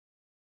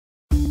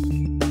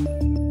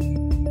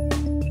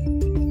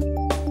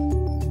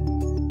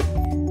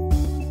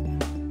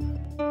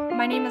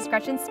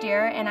Gretchen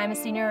Steer, and I'm a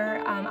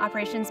Senior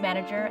Operations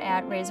Manager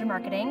at RAZR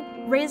Marketing.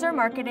 RAZR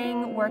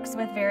Marketing works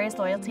with various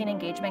loyalty and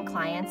engagement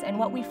clients, and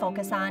what we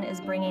focus on is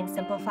bringing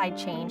simplified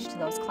change to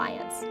those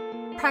clients.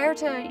 Prior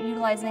to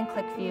utilizing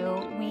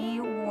QlikView, we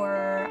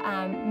were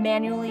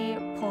manually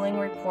pulling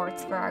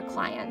reports for our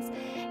clients.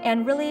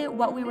 And really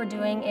what we were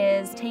doing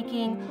is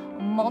taking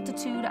a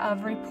multitude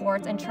of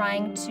reports and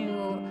trying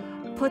to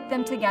put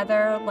them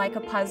together like a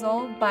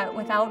puzzle, but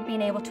without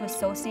being able to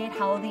associate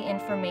how the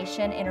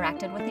information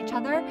interacted with each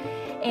other.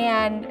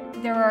 And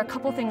there were a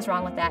couple things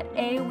wrong with that.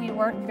 A, we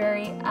weren't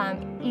very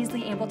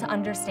easily able to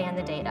understand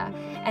the data.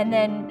 And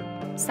then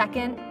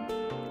second,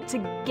 to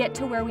get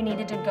to where we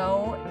needed to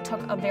go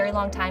took a very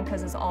long time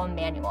because it's all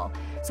manual.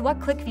 So what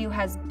QlikView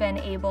has been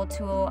able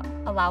to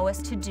allow us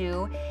to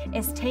do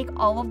is take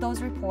all of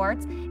those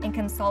reports and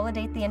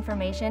consolidate the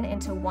information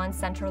into one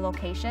central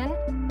location.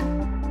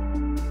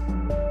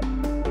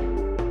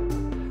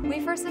 We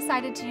first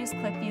decided to use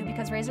QlikView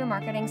because RAZR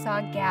Marketing saw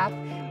a gap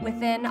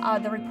within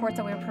the reports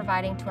that we were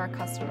providing to our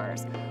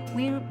customers.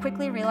 We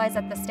quickly realized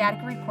that the static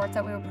reports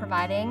that we were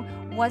providing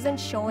wasn't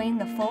showing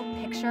the full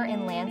picture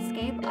and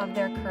landscape of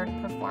their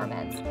current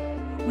performance.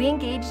 We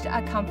engaged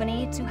a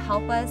company to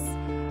help us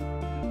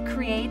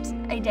create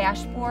a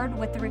dashboard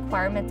with the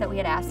requirements that we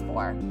had asked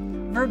for.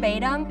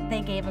 Verbatim,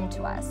 they gave them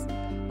to us.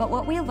 But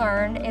what we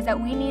learned is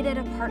that we needed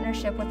a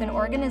partnership with an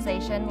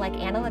organization like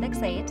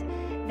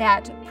Analytics8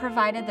 that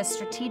provided the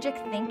strategic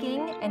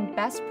thinking and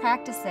best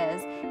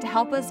practices to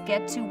help us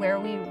get to where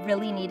we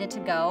really needed to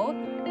go.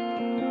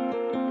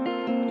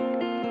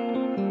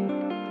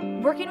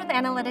 Working with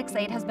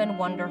Analytics8 has been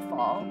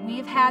wonderful.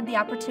 We've had the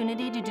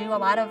opportunity to do a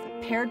lot of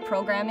paired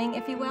programming,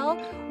 if you will,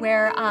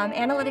 where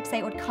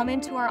Analytics8 would come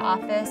into our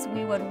office,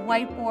 we would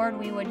whiteboard,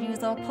 we would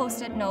use little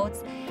post-it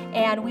notes,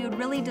 and we would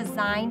really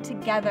design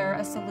together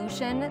a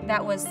solution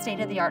that was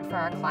state-of-the-art for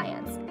our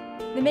clients.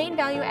 The main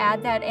value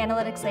add that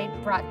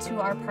Analytics8 brought to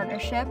our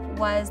partnership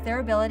was their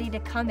ability to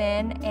come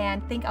in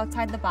and think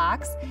outside the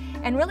box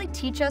and really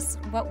teach us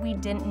what we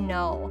didn't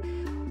know.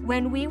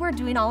 When we were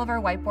doing all of our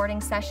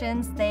whiteboarding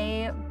sessions,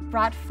 they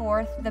brought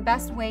forth the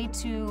best way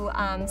to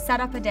set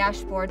up a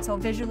dashboard, so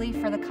visually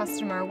for the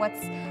customer,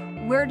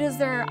 where does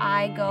their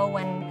eye go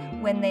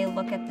when they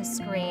look at the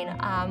screen?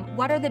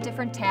 What are the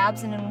different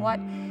tabs, and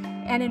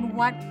in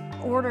what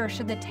order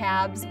should the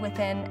tabs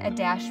within a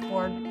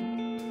dashboard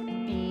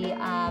be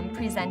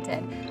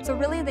presented? So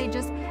really they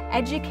just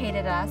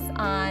educated us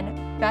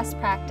on best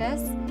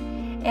practice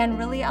and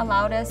really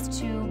allowed us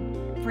to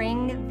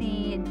bring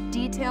the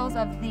details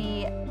of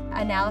the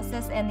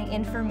analysis and the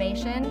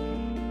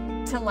information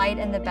to light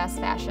in the best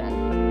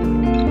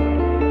fashion.